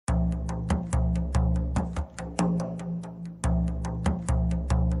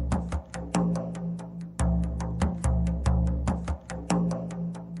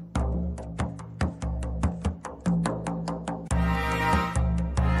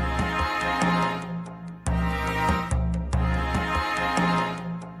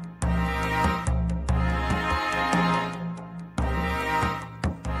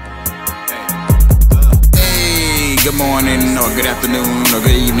good morning, or good afternoon, or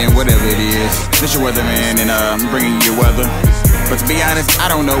good evening, whatever it is. This your weatherman, and I'm bringing you your weather. But to be honest, I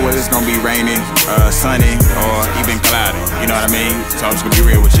don't know whether it's gonna be rainy, sunny, or even cloudy. You know what I mean? So I'm just gonna be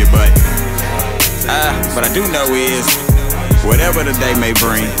real with you. But what I do know is, whatever the day may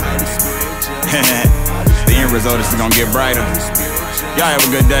bring, the end result is gonna get brighter. Y'all have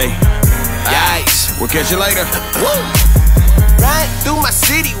a good day. Yikes. We'll catch you later. Woo! Right through my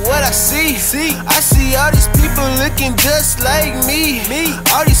city, what I see. I see all these people looking just like me.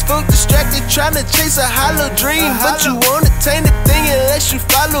 All these folks distracted, trying to chase a hollow dream. But you won't attain the thing unless you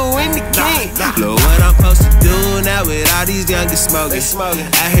follow in the king. Look what I'm supposed to do now with all these youngers smoking.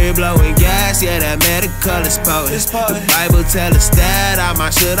 I hear blowing gas, yeah, that medical is potent. The Bible tell us that I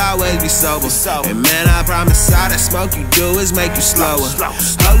should always be sober. And man, I promise all that smoke you do is make you slower.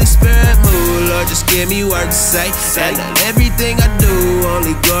 Holy Spirit move, Lord, just give me words to say. And everything I do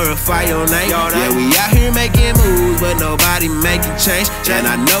only glorify your name. Yeah, we out here making moves, but nobody making change. And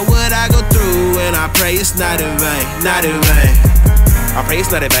I know what I go through, and I pray it's not in vain, not in vain. I pray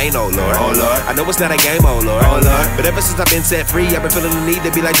it's not in vain, oh Lord. Oh Lord. I know it's not a game, oh Lord. Oh Lord. But ever since I've been set free, I've been feeling the need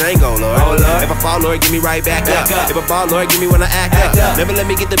to be like Django, Lord. Oh Lord. If I fall, Lord, give me right back up. If I fall, Lord, give me when I act up. Never let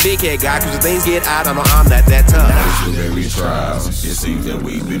me get the big head, God, cause when things get out, I know I'm not that tough. Through every trial, it seems that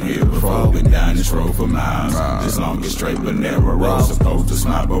we've been here before. Been down this road for miles. This long and straight but narrow road. Supposed to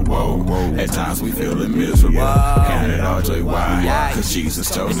smile, but whoa. At times we feeling miserable. Count it all joy, why? Cause Jesus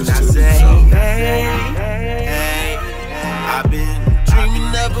told us to. I've been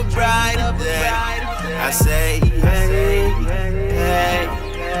dreaming of a brighter day. I say, hey,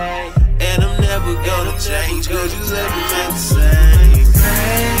 and I'm never gonna change, cause you love me the same.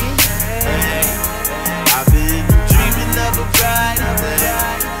 I've been dreaming of a brighter day.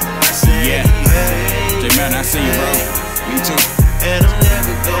 I say, J Man, I see you, bro. Me too. And I'm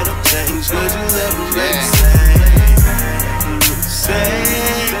never gonna change, cause you love me the same.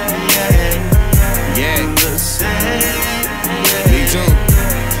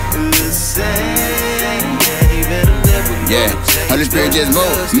 Yeah, Holy Spirit just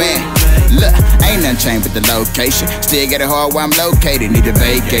move, man. Look, ain't nothing changed with the location. Still get it hard where I'm located. Need to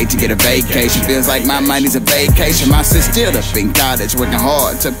vacate to get a vacation. Feels like my mind needs a vacation. My sis still up in college, working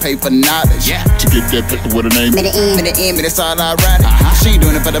hard to pay for knowledge. Yeah, To get that paper with a name. but it's all ironic. She ain't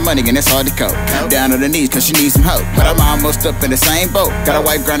doing it for the money and it's hard to cope. Down on the knees cause she needs some hope. But I'm almost up in the same boat. Got a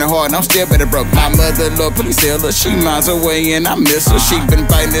wife grinding hard and I'm still better broke. My mother, Lord, please tell her she miles away and I miss her. She been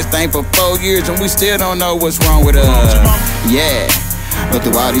fighting this thing for 4 years and we still don't know what's wrong with her. Yeah. But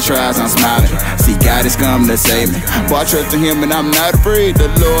through all these trials, I'm smiling. See, God is come to save me. For I trust in Him and I'm not afraid. The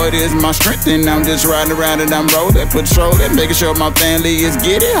Lord is my strength and I'm just riding around and I'm rolling, patrolling, making sure my family is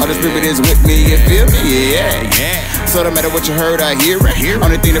getting. Holy Spirit is with me, you feel me? Yeah. So no matter what you heard, I hear it.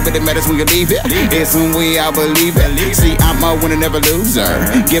 Only thing that really matters when you leave it is when we all believe it. See, I'm a winner, never loser.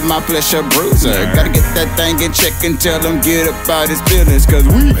 Give my flesh a bruiser. Gotta get that thing in check and tell them get up out his feelings. Cause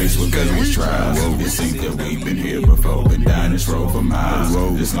we trials. It seems that we've been here before. Been down this road for miles.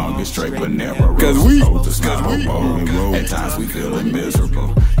 This long and straight but narrow road. Supposed to smile, but whoa. At times we feeling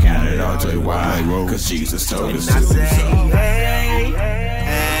miserable. Count it all joy, why? Cause Jesus told us to.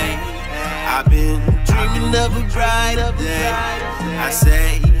 I've been dreaming of a brighter day. I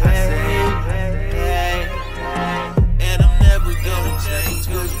say, and I'm never gonna change.